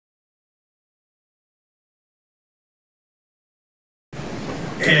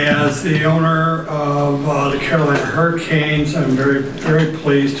As the owner of the Carolina Hurricanes, I'm very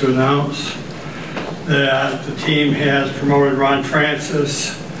pleased to announce that the team has promoted Ron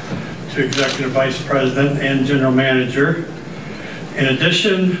Francis to Executive Vice President and General Manager. In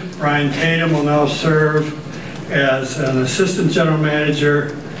addition, Brian Tatum will now serve as an Assistant General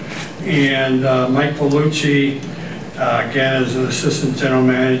Manager, and Mike Vellucci, again, as an Assistant General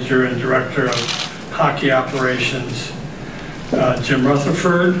Manager and Director of Hockey Operations. Jim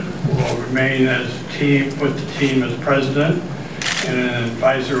Rutherford will remain with the team as President in an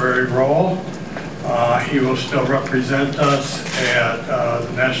advisory role. He will still represent us at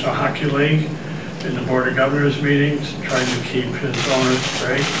the National Hockey League in the Board of Governors meetings, trying to keep his owners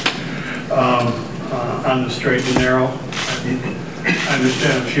straight, on the straight and narrow. I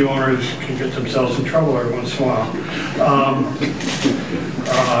understand a few owners can get themselves in trouble every once in a while.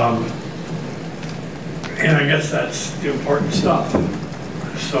 And I guess that's the important stuff.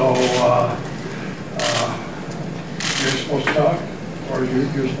 So you're supposed to talk? Or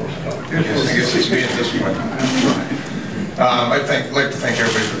you're supposed to talk? Yes, I guess it's me at this point. I'd like to thank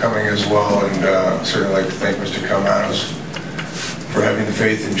everybody for coming as well, and certainly like to thank Mr. Karmanos for having the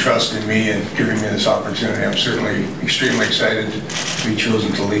faith and trust in me and giving me this opportunity. I'm certainly extremely excited to be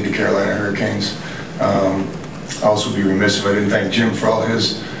chosen to lead the Carolina Hurricanes. I'll also be remiss if I didn't thank Jim for all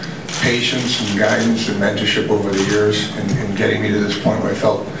his patience and guidance and mentorship over the years in getting me to this point where I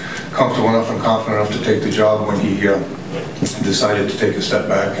felt comfortable enough and confident enough to take the job when he decided to take a step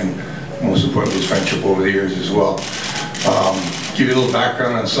back, and most importantly his friendship over the years as well. Give you a little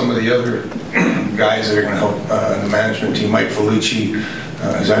background on some of the other guys that are going to help in the management team. Mike Vellucci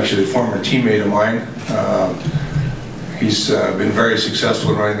is actually a former teammate of mine. He's been very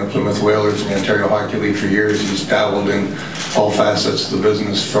successful in running the Plymouth Whalers in the Ontario Hockey League for years. He's dabbled in all facets of the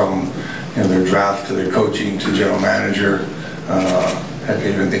business, from their draft to their coaching to general manager. Heck, I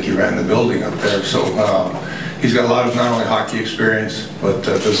even think he ran the building up there. So he's got a lot of not only hockey experience, but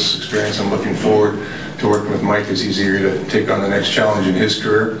business experience. I'm looking forward to working with Mike as he's eager to take on the next challenge in his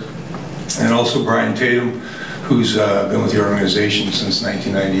career. And also Brian Tatum, who's been with the organization since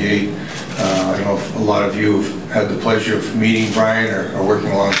 1998. I don't know if a lot of you have had the pleasure of meeting Brian or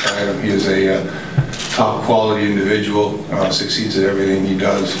working alongside him. He is a top quality individual, succeeds at everything he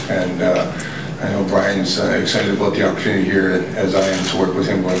does, and I know Brian's excited about the opportunity here, as I am, to work with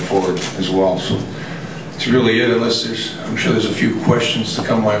him going forward as well. So that's really it, unless I'm sure there's a few questions to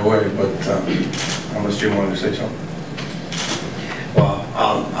come my way, but unless Jim wanted to say something. Well,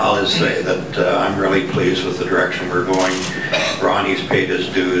 I'll just say that I'm really pleased with the direction we're going. Ronnie's paid his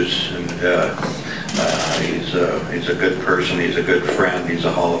dues, and he's a good person, he's a good friend, he's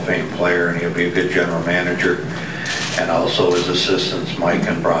a Hall of Fame player, and he'll be a good general manager. And also his assistants, Mike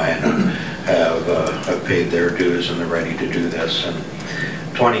and Brian, have paid their dues and they're ready to do this.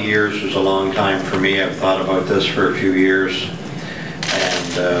 And 20 years was a long time for me. I've thought about this for a few years,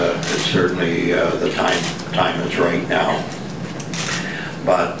 and it's certainly the time is right now.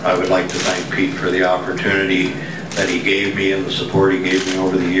 But I would like to thank Pete for the opportunity that he gave me and the support he gave me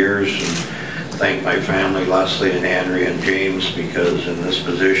over the years, and thank my family, Leslie and Andrea and James, because in this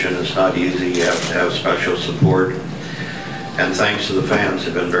position it's not easy. You have to have special support. And thanks to the fans,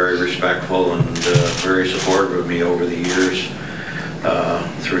 who've been very respectful and very supportive of me over the years,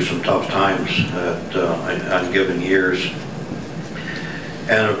 through some tough times on given years.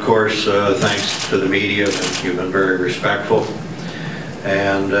 And of course, thanks to the media, you've been very respectful.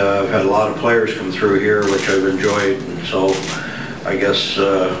 And I've had a lot of players come through here, which I've enjoyed. And so I guess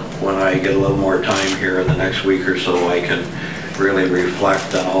when I get a little more time here in the next week or so, I can really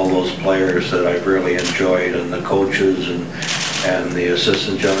reflect on all those players that I've really enjoyed, and the coaches and the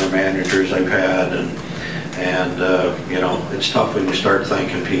assistant general managers I've had. And you know, it's tough when you start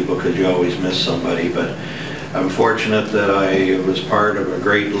thanking people because you always miss somebody. But I'm fortunate that I was part of a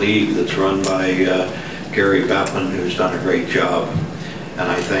great league that's run by Gary Bettman, who's done a great job. And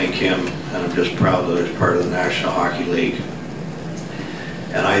I thank him, and I'm just proud that I was part of the National Hockey League.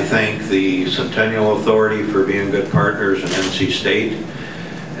 And I thank the Centennial Authority for being good partners in NC State,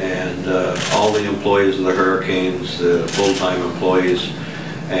 and all the employees of the Hurricanes, the full-time employees,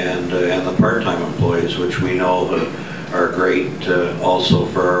 and the part-time employees, which we know are great also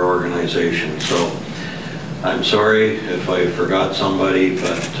for our organization. So I'm sorry if I forgot somebody,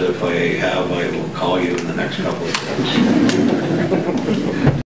 but if I have, I will call you in the next couple of days.